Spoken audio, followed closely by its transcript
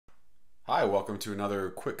Hi, welcome to another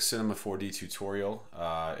quick Cinema 4D tutorial.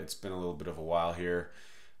 It's been a little bit of a while here,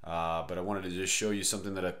 but I wanted to just show you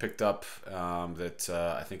something that I picked up that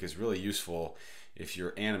I think is really useful if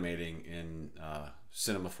you're animating in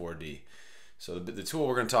Cinema 4D. So the tool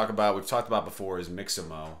we're going to talk about, we've talked about before, is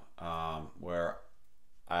Mixamo, where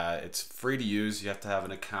it's free to use. You have to have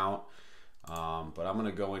an account, but I'm going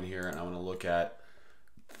to go in here and I'm going to look at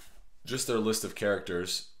just their list of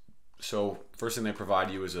characters. So first thing they provide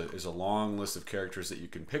you is a long list of characters that you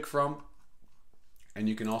can pick from, and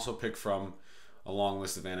you can also pick from a long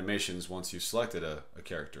list of animations once you've selected a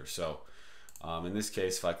character. So in this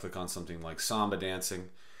case, if I click on something like samba dancing,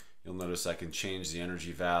 you'll notice I can change the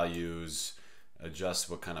energy values, adjust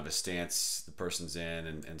what kind of a stance the person's in,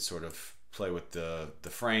 and sort of play with the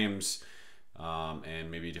frames and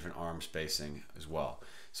maybe different arm spacing as well.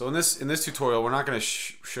 So in this tutorial, we're not going to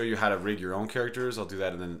show you how to rig your own characters. I'll do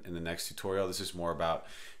that in the next tutorial. This is more about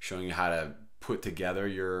showing you how to put together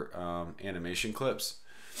your animation clips.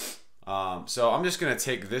 So I'm just going to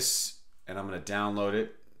take this and I'm going to download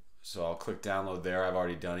it. So I'll click download there. I've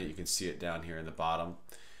already done it. You can see it down here in the bottom.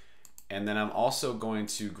 And then I'm also going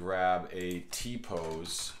to grab a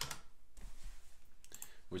T-pose,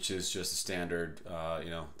 which is just a standard,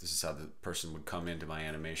 this is how the person would come into my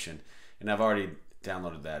animation. And I've already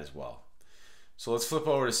downloaded that as well. So let's flip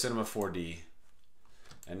over to Cinema 4D.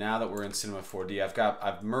 And now that we're in Cinema 4D,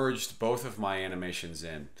 I've merged both of my animations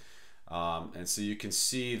in. And so you can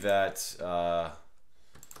see that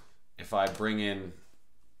if I bring in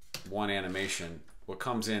one animation, what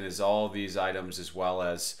comes in is all these items as well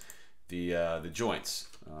as the joints.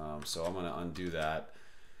 So I'm going to undo that.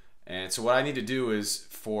 And so what I need to do is,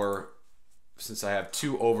 since I have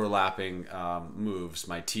two overlapping moves,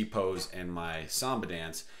 my T-pose and my samba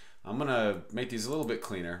dance, I'm going to make these a little bit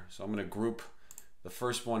cleaner. So I'm going to group the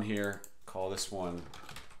first one here, call this one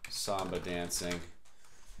samba dancing,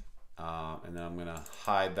 and then I'm going to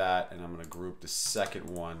hide that, and I'm going to group the second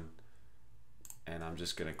one, and I'm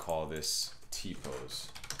just going to call this T-pose.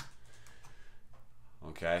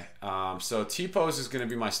 Okay, so T-pose is going to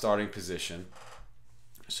be my starting position.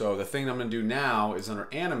 So the thing I'm going to do now is under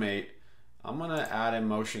animate, I'm going to add a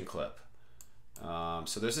motion clip.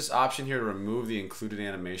 So there's this option here to remove the included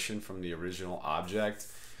animation from the original object.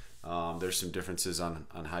 There's some differences on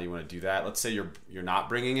how you want to do that. Let's say you're not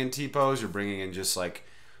bringing in T-pose, you're bringing in just like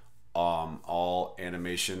all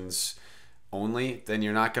animations only. Then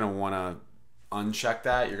you're not going to want to uncheck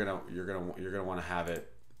that. You're gonna want to have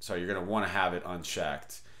it. Sorry, you're going to want to have it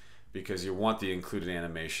unchecked, because you want the included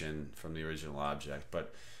animation from the original object.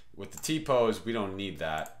 But with the T-pose, we don't need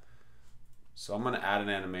that. So I'm going to add an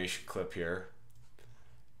animation clip here.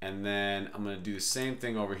 And then I'm going to do the same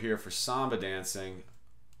thing over here for samba dancing,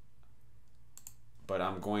 but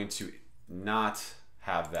I'm going to not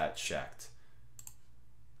have that checked.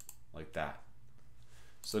 Like that.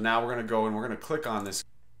 So now we're going to go and we're going to click on this,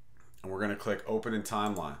 and we're going to click open in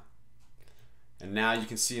timeline. And now you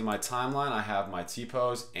can see in my timeline I have my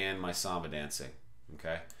T-pose and my samba dancing.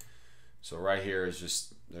 Okay, so right here is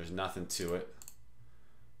just, there's nothing to it,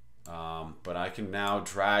 but I can now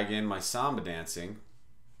drag in my samba dancing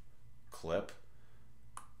clip,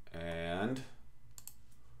 and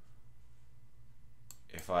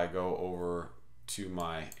if I go over to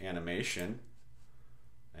my animation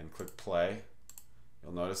and click play,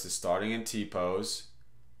 you'll notice it's starting in T-pose,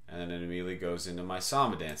 and then it immediately goes into my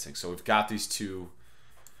samba dancing. So we've got these two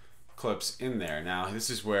clips in there. Now this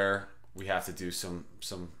is where we have to do some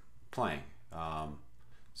playing.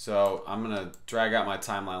 So I'm gonna drag out my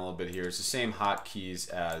timeline a little bit here. It's the same hotkeys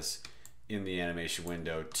as in the animation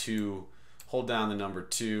window. Hold down the number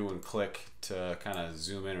 2 and click to kind of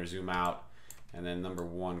zoom in or zoom out, and then number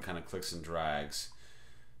 1 kind of clicks and drags.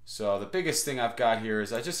 So the biggest thing I've got here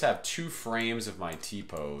is I just have 2 frames of my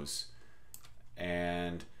T-pose,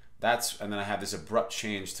 and then I have this abrupt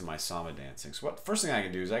change to my samba dancing. So first thing I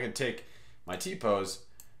can do is I can take my T-pose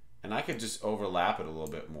and I could just overlap it a little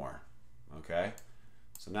bit more. Okay,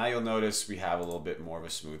 so now you'll notice we have a little bit more of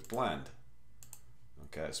a smooth blend.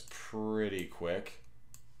 Okay, it's pretty quick.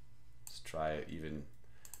 Let's try it even.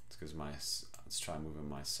 It's because let's try moving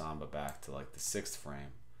my samba back to like the 6th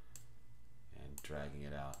frame and dragging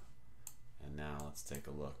it out. And now let's take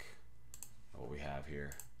a look at what we have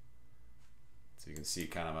here. So you can see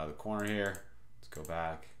kind of out of the corner here. Let's go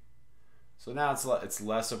back. So now it's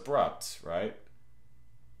less abrupt, right?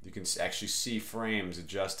 You can actually see frames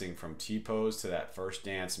adjusting from T-pose to that first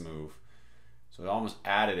dance move. So it almost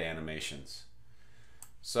added animations.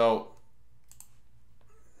 So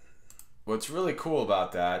what's really cool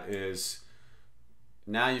about that is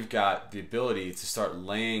now you've got the ability to start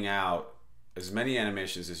laying out as many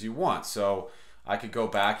animations as you want. So I could go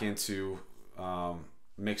back into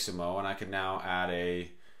Mixamo and I could now add I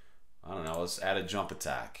don't know, let's add a jump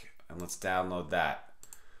attack and let's download that.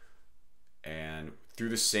 And through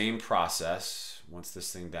the same process, once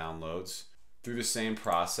this thing downloads, through the same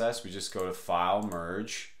process, we just go to File,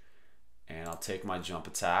 Merge, and I'll take my jump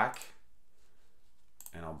attack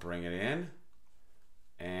and I'll bring it in,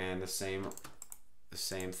 and the same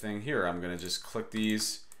thing here. I'm gonna just click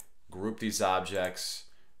these, group these objects,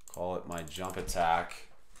 call it my jump attack,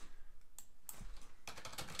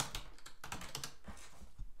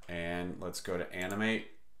 and let's go to Animate,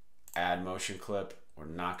 Add Motion Clip. We're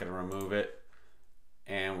not gonna remove it,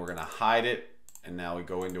 and we're gonna hide it, and now we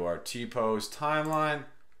go into our T-pose timeline.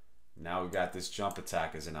 Now we've got this jump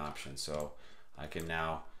attack as an option, so I can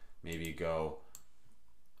now maybe go,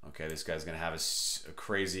 okay, this guy's gonna have a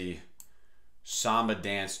crazy samba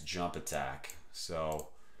dance jump attack. So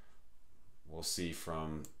we'll see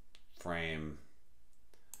from frame,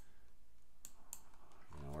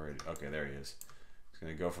 okay, there he is. He's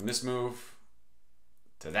gonna go from this move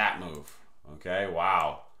to that move. Okay,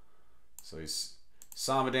 wow. So he's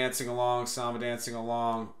samba dancing along,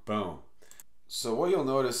 boom. So what you'll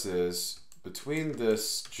notice is between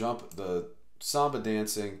this the samba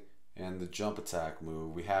dancing and the jump attack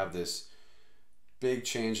move, we have this big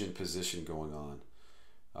change in position going on.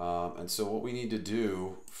 And so what we need to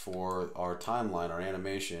do for our timeline, our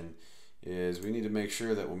animation, is we need to make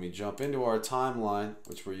sure that when we jump into our timeline,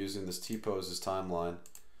 which we're using this T-pose as timeline,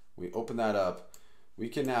 we open that up, we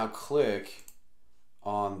can now click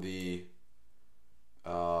on the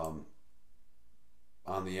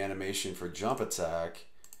animation for jump attack,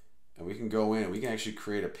 and we can go in, we can actually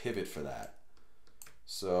create a pivot for that.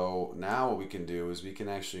 So now what we can do is we can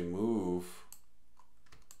actually move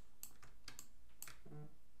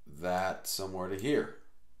that somewhere to here.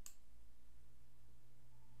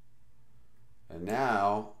 And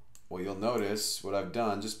now what you'll notice, what I've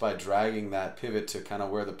done just by dragging that pivot to kind of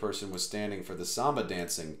where the person was standing for the samba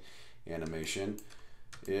dancing animation,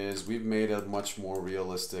 is we've made a much more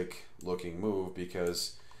realistic looking move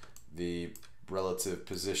because the relative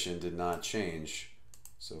position did not change.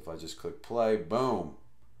 So if I just click play, boom.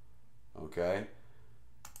 Okay,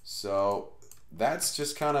 so that's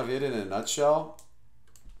just kind of it in a nutshell.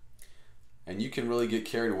 And you can really get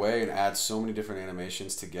carried away and add so many different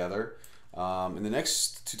animations together. In the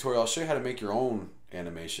next tutorial, I'll show you how to make your own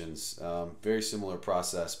animations. Very similar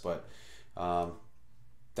process, but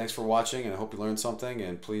thanks for watching, and I hope you learned something,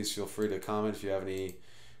 and please feel free to comment if you have any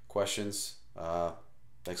questions.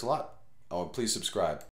 Thanks a lot. Oh, and please subscribe.